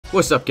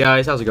What's up,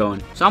 guys? How's it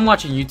going? So I'm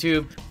watching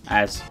YouTube,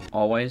 as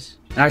always,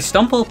 and I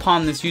stumble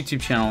upon this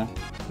YouTube channel,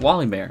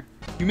 Wallibear.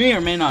 You may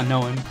or may not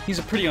know him. He's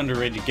a pretty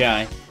underrated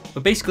guy,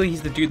 but basically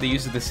he's the dude that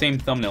uses the same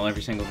thumbnail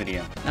every single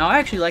video. Now, I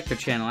actually like their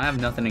channel. I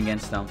have nothing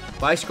against them,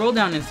 but I scroll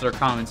down into their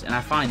comments and I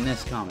find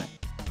this comment.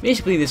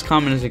 Basically, this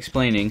comment is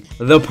explaining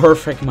the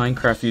perfect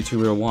Minecraft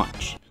YouTuber to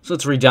watch. So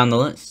let's read down the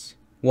list.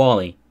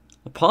 Wally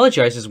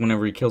apologizes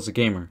whenever he kills a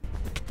gamer.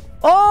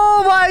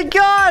 Oh my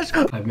gosh!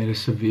 I've made a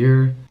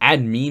severe...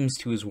 Add memes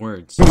to his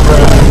words.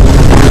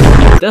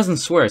 Doesn't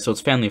swear, so it's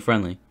family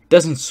friendly.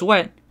 Doesn't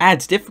sweat.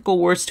 Adds difficult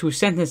words to his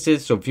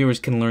sentences so viewers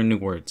can learn new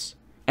words.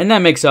 And that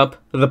makes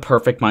up the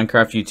perfect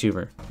Minecraft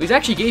YouTuber. He's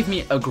actually gave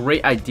me a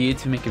great idea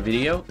to make a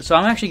video, so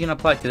I'm actually going to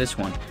apply it to this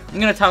one. I'm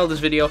going to title this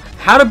video,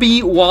 How to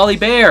Be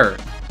Wallibear,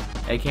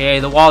 aka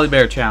the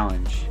Wallibear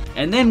Challenge.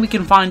 And then we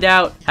can find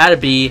out how to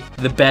be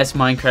the best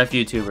Minecraft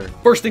YouTuber.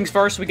 First things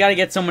first, we got to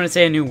get someone to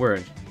say a new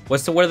word.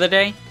 What's the word of the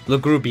day?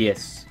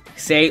 Lugubrious.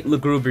 Say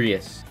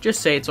lugubrious.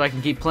 Just say it so I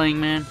can keep playing,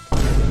 man.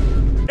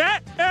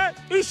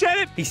 He said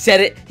it! He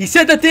said it! He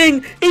said the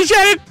thing! He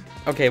said it!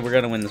 Okay, we're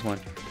gonna win this one.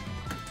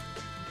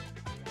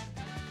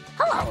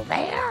 Hello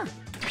there.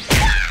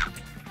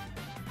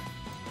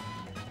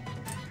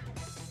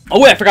 Oh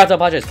wait, I forgot to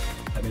apologize.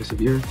 I've made a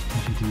severe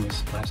and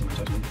continuous lapse in my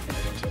judgment, and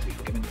I don't expect to be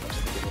forgiven for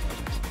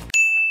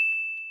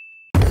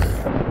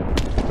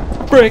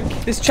apologize. Frick!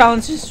 This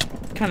challenge is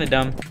kinda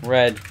dumb.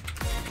 Red.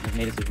 I've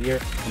made a severe,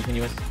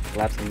 continuous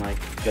lapse in my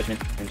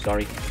judgment. I'm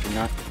sorry. Do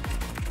not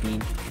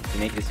mean to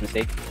make this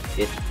mistake.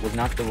 It was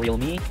not the real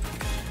me.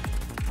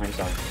 I'm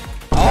sorry.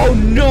 Oh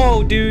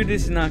no, dude,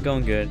 this is not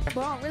going good.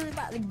 Bro, I'm really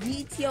about to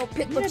GTO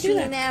pickle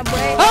now,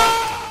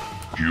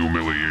 bro.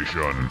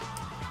 Humiliation.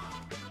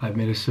 I've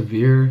made a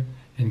severe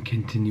and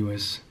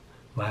continuous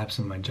lapse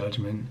in my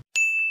judgment.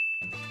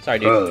 Sorry,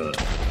 dude.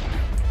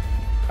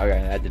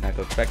 Okay, that did not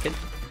go expected.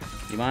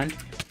 You mind?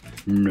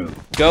 No.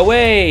 Go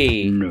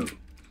away! No.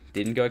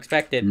 Didn't go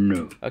expected.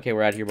 No. Okay,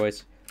 we're out of here,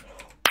 boys.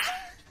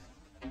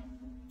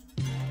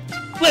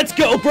 Let's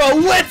go, bro!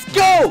 Let's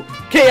go!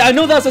 Okay, I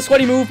know that was a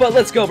sweaty move, but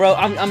let's go, bro.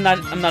 I'm not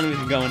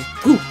even going.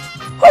 Hoo!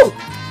 Hoo!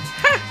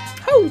 Ha!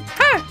 Hoo!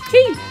 Ha!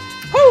 He!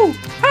 Hoo!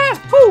 Ha!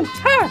 Hoo!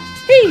 Ha!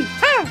 He!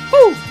 Ha!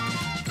 Hoo!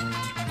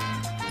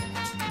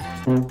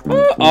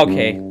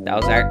 Okay, that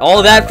was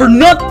all that for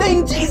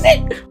nothing,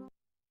 Jeezet!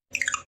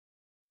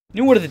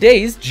 New word of the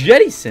day is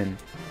jettison.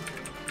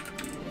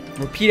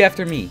 Repeat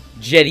after me.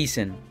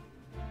 Jettison.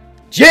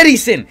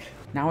 Jettison!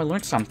 Now I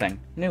learned something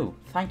new.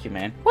 Thank you,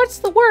 man. What's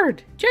the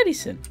word?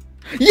 Jettison.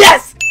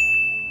 Yes!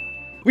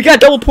 We got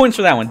double points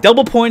for that one.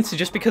 Double points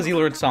just because he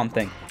learned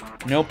something.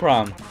 No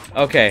problem.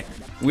 Okay.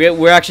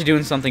 We're actually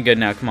doing something good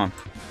now. Come on.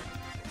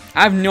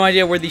 I have no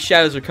idea where these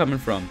shadows are coming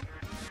from.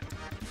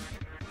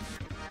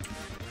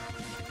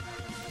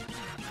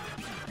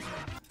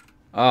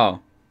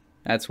 Oh.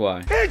 That's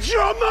why. It's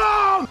your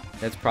mom!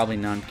 That's probably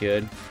not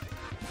good.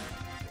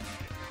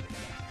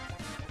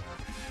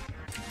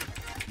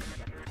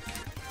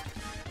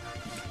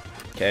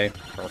 Okay,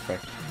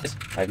 perfect.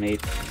 I've made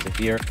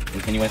severe,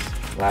 continuous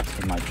lapse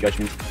in my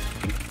judgment.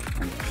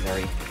 I'm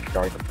very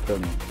sorry for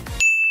killing you.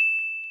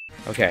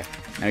 Okay,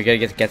 now we gotta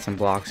get some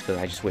blocks because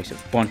I just wasted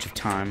a bunch of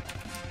time.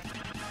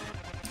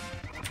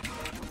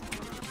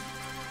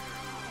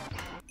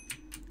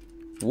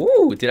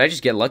 Woo! Did I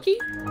just get lucky?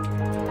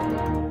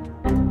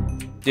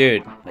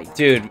 Dude,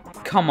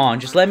 come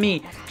on, just let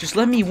me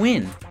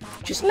win.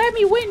 Just let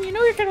me win. You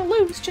know you're gonna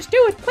lose. Just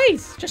do it,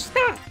 please. Just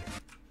stop.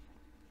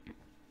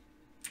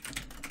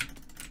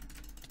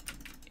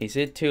 Is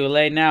it too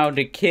late now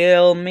to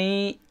kill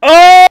me?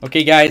 Oh!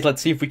 Okay, guys,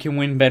 let's see if we can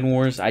win Bed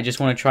Wars. I just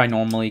want to try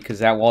normally because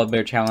that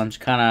Wallibear challenge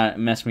kind of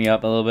messed me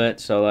up a little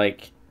bit. So,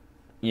 like,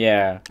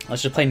 yeah.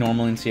 Let's just play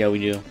normally and see how we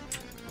do.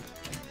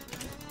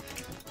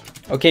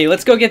 Okay,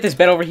 let's go get this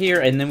bed over here,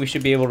 and then we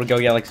should be able to go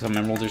get, like, some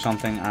emeralds or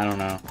something. I don't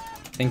know.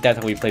 I think that's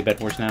how we play Bed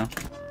Wars now.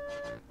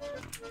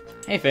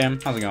 Hey, fam.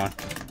 How's it going?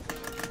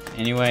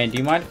 Anyway, do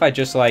you mind if I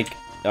just, like,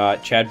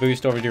 Chad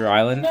boost over to your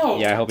island? No.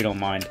 Yeah, I hope you don't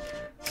mind.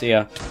 See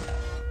ya.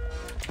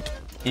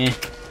 Eh.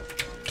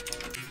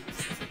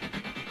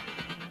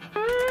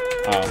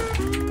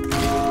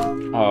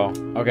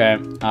 Oh, okay.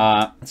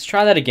 Let's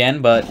try that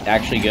again, but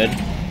actually good.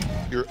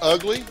 You're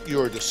ugly.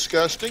 You're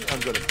disgusting. I'm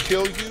gonna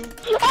kill you.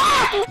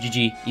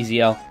 GG, easy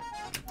L.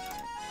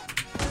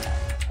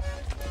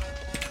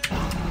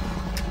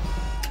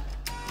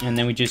 And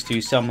then we just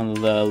do some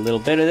of the little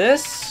bit of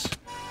this.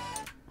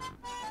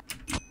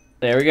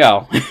 There we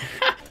go.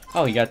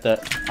 Oh, you got the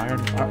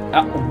iron.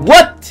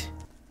 What?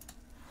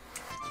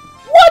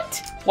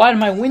 Why did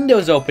my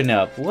windows open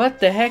up? What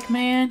the heck,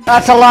 man?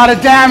 That's a lot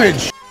of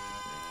damage!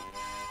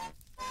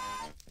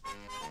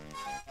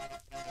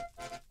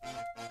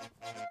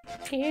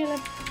 Kill him.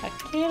 I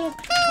kill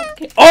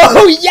him.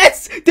 Oh,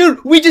 yes!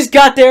 Dude, we just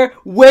got there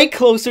way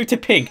closer to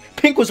pink.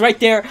 Pink was right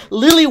there.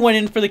 Lily went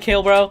in for the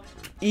kill, bro.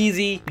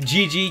 Easy.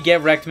 GG. Get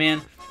wrecked,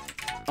 man.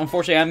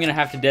 Unfortunately, I'm going to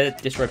have to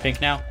destroy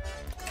pink now.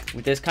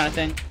 With this kind of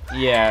thing.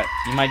 Yeah,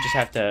 you might just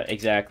have to...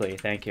 Exactly.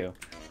 Thank you.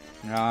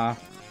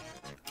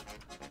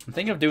 I'm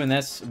thinking of doing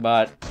this,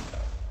 but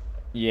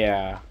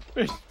Yeah.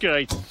 This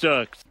guy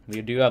sucks.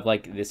 We do have,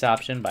 like, this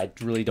option, but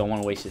I really don't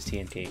want to waste this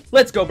TNT.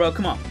 Let's go, bro.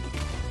 Come on.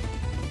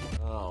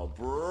 Oh,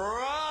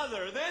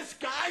 brother, this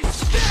guy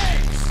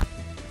stinks!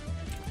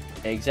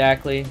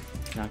 Exactly.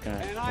 Not gonna.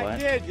 And what? I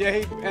did,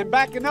 yeah. And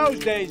back in those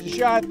days, you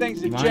sure had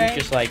things You that mind changed.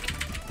 just, like...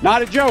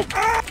 Not a joke.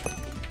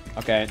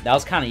 Okay, that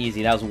was kind of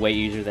easy. That was way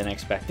easier than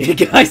expected,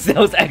 guys. That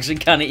was actually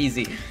kind of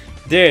easy.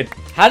 Dude,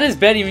 how does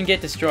bed even get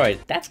destroyed?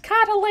 That's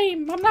kind of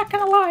lame. I'm not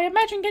gonna lie.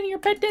 Imagine getting your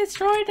bed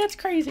destroyed. That's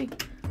crazy.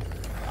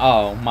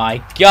 Oh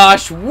my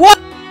gosh, what?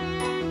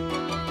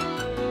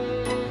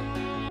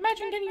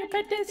 Imagine getting your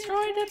bed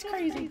destroyed. That's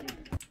crazy.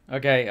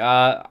 Okay,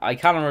 I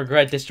kind of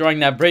regret destroying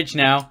that bridge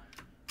now.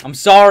 I'm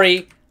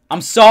sorry.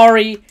 I'm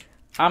sorry.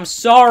 I'm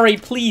sorry.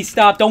 Please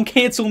stop. Don't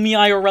cancel me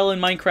IRL in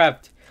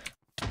Minecraft.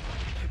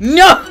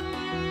 No!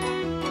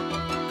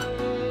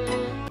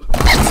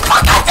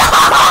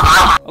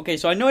 Okay,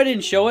 so I know I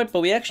didn't show it,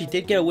 but we actually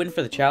did get a win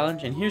for the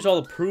challenge, and here's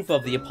all the proof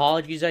of the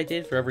apologies I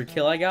did for every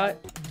kill I got.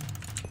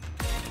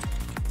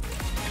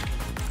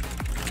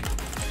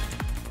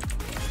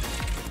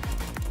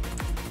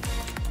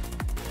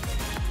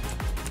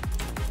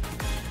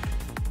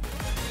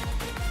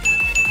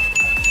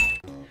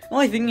 The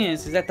only thing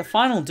is that the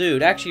final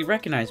dude actually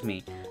recognized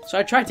me, so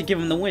I tried to give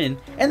him the win,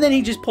 and then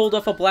he just pulled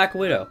off a Black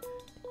Widow.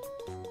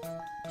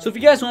 So if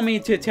you guys want me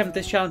to attempt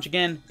this challenge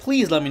again,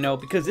 please let me know,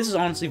 because this is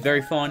honestly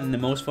very fun, and the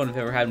most fun I've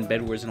ever had in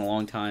Bedwars in a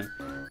long time.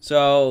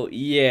 So,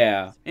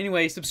 yeah.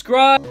 Anyway,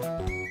 subscribe!